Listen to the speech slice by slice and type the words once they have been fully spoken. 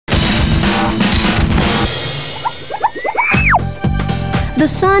The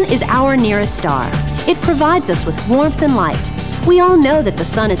sun is our nearest star. It provides us with warmth and light. We all know that the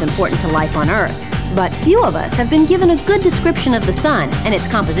sun is important to life on Earth, but few of us have been given a good description of the sun and its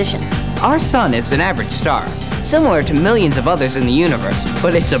composition. Our sun is an average star, similar to millions of others in the universe,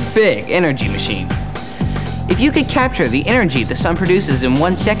 but it's a big energy machine. If you could capture the energy the sun produces in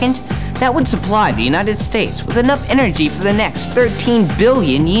 1 second, that would supply the United States with enough energy for the next 13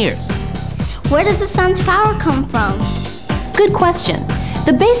 billion years. Where does the sun's power come from? Good question.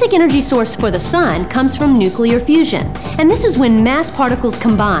 The basic energy source for the sun comes from nuclear fusion, and this is when mass particles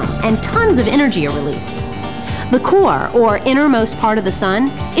combine and tons of energy are released. The core, or innermost part of the sun,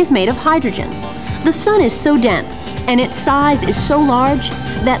 is made of hydrogen. The sun is so dense, and its size is so large,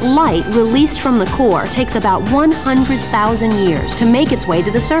 that light released from the core takes about 100,000 years to make its way to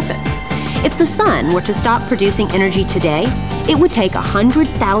the surface. If the sun were to stop producing energy today, it would take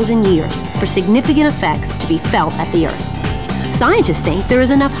 100,000 years for significant effects to be felt at the Earth. Scientists think there is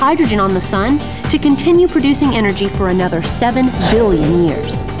enough hydrogen on the sun to continue producing energy for another 7 billion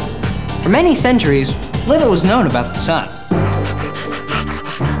years. For many centuries, little was known about the sun.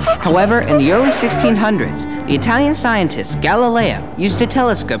 However, in the early 1600s, the Italian scientist Galileo used a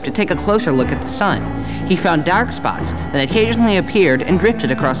telescope to take a closer look at the sun. He found dark spots that occasionally appeared and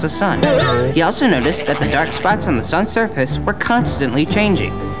drifted across the sun. He also noticed that the dark spots on the sun's surface were constantly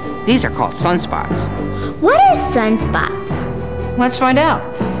changing. These are called sunspots. What are sunspots? Let's find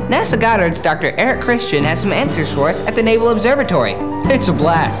out. NASA Goddard's Dr. Eric Christian has some answers for us at the Naval Observatory. It's a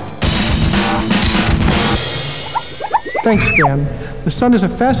blast. Thanks, Dan. The sun is a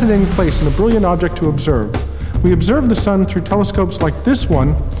fascinating place and a brilliant object to observe. We observe the sun through telescopes like this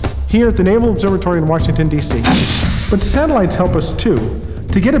one here at the Naval Observatory in Washington, D.C. But satellites help us too.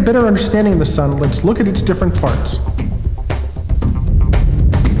 To get a better understanding of the sun, let's look at its different parts.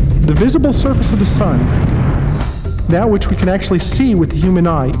 The visible surface of the sun, that which we can actually see with the human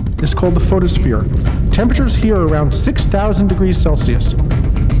eye, is called the photosphere. Temperatures here are around 6,000 degrees Celsius.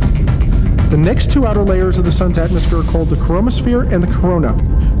 The next two outer layers of the sun's atmosphere are called the chromosphere and the corona.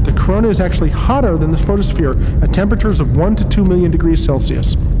 The corona is actually hotter than the photosphere at temperatures of 1 to 2 million degrees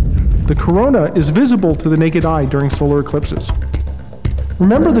Celsius. The corona is visible to the naked eye during solar eclipses.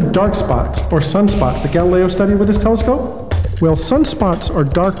 Remember the dark spots, or sunspots, that Galileo studied with his telescope? Well, sunspots are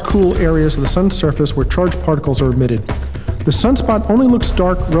dark, cool areas of the sun's surface where charged particles are emitted. The sunspot only looks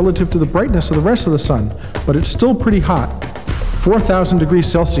dark relative to the brightness of the rest of the sun, but it's still pretty hot, 4,000 degrees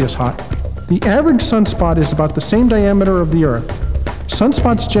Celsius hot. The average sunspot is about the same diameter of the Earth.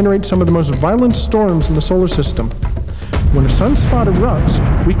 Sunspots generate some of the most violent storms in the solar system. When a sunspot erupts,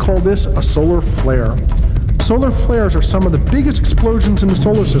 we call this a solar flare. Solar flares are some of the biggest explosions in the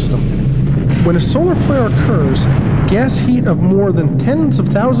solar system. When a solar flare occurs, gas heat of more than tens of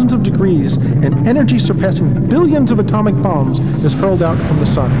thousands of degrees and energy surpassing billions of atomic bombs is hurled out from the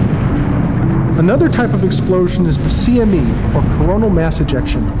sun. Another type of explosion is the CME, or coronal mass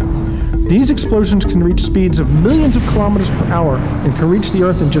ejection. These explosions can reach speeds of millions of kilometers per hour and can reach the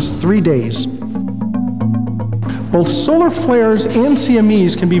Earth in just 3 days. Both solar flares and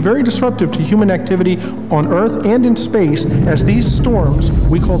CMEs can be very disruptive to human activity on Earth and in space as these storms,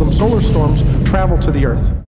 we call them solar storms, travel to the Earth.